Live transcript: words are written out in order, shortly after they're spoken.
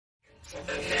Rocketman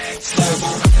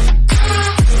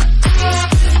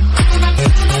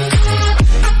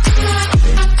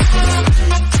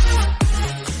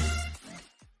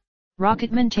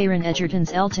Taron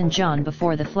Egertons Elton John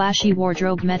before the flashy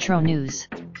wardrobe Metro News.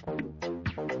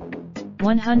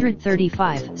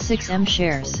 135.6M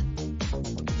shares.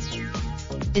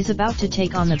 Is about to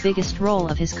take on the biggest role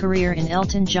of his career in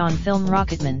Elton John film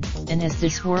Rocketman, and as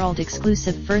this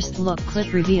world-exclusive first-look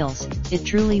clip reveals, it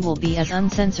truly will be as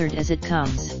uncensored as it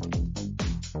comes.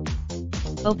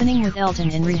 Opening with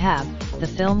Elton in rehab, the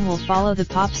film will follow the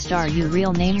pop star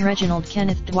real name Reginald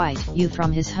Kenneth Dwight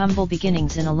from his humble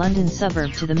beginnings in a London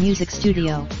suburb to the music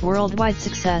studio, worldwide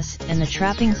success, and the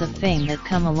trappings of fame that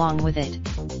come along with it.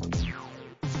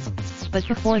 But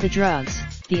before the drugs,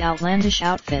 the outlandish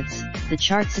outfits, the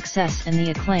chart success and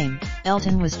the acclaim,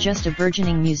 Elton was just a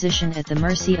burgeoning musician at the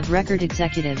mercy of record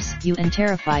executives and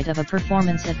terrified of a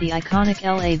performance at the iconic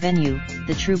LA venue,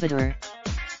 the Troubadour.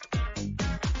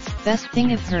 "Best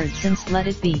thing I've heard since Let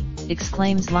It Be,"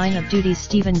 exclaims Line of Duty's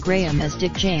Stephen Graham as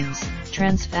Dick James,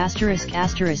 in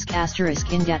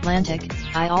Atlantic,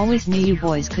 "I always knew you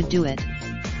boys could do it.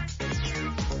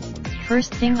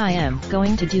 First thing I am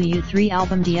going to do you 3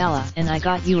 album Diala and I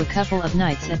got you a couple of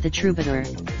nights at the Troubadour."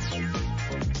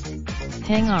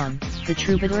 "Hang on, the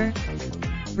Troubadour?"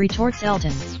 retorts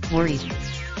Elton, worried.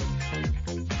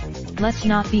 "Let's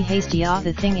not be hasty.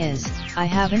 The thing is, I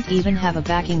haven't even have a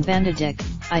backing band. Dick,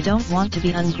 I don't want to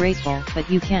be ungrateful,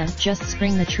 but you can't just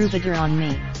spring the Troubadour on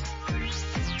me."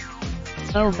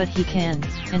 "Oh, but he can,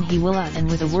 and he will.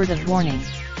 And with a word of warning,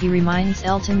 he reminds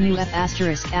Elton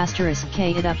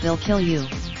K it up, they'll kill you."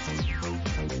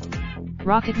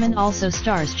 Rocketman also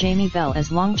stars Jamie Bell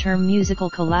as long-term musical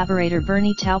collaborator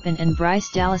Bernie Taupin and Bryce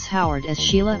Dallas Howard as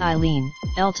Sheila Eileen,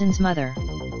 Elton's mother.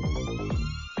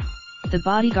 The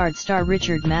Bodyguard star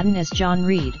Richard Madden as John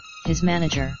Reed, his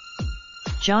manager.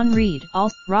 John Reed,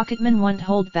 Rocketman won't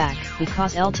hold back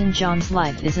because Elton John's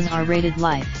life is an R-rated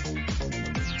life.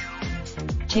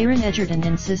 Taron Egerton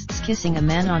insists kissing a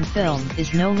man on film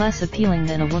is no less appealing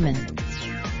than a woman.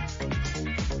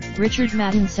 Richard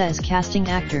Madden says casting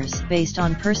actors based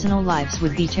on personal lives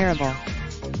would be terrible.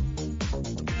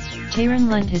 Taron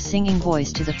lent his singing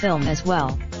voice to the film as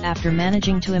well, after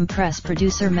managing to impress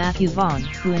producer Matthew Vaughn,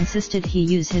 who insisted he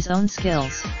use his own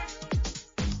skills.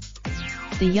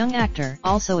 The young actor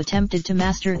also attempted to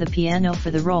master the piano for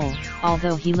the role,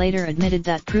 although he later admitted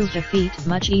that proved a feat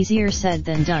much easier said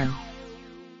than done.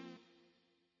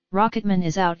 Rocketman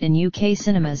is out in UK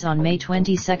cinemas on May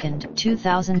 22,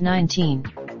 2019.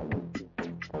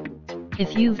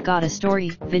 If you've got a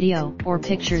story, video, or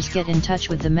pictures, get in touch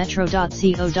with the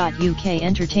metro.co.uk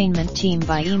entertainment team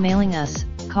by emailing us,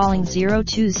 calling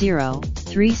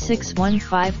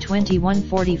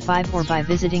 020-3615-2145 or by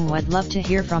visiting We'd love to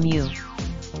hear from you.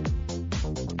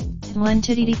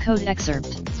 Entity code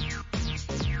excerpt.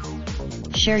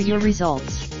 Share your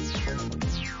results.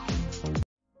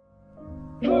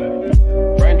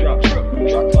 Raindrop,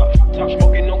 drop top,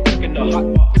 smoking, no cooking the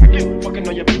hot pot. Fucking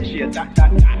on your bitch, yeah,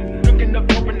 that. Looking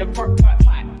up, open the park pot.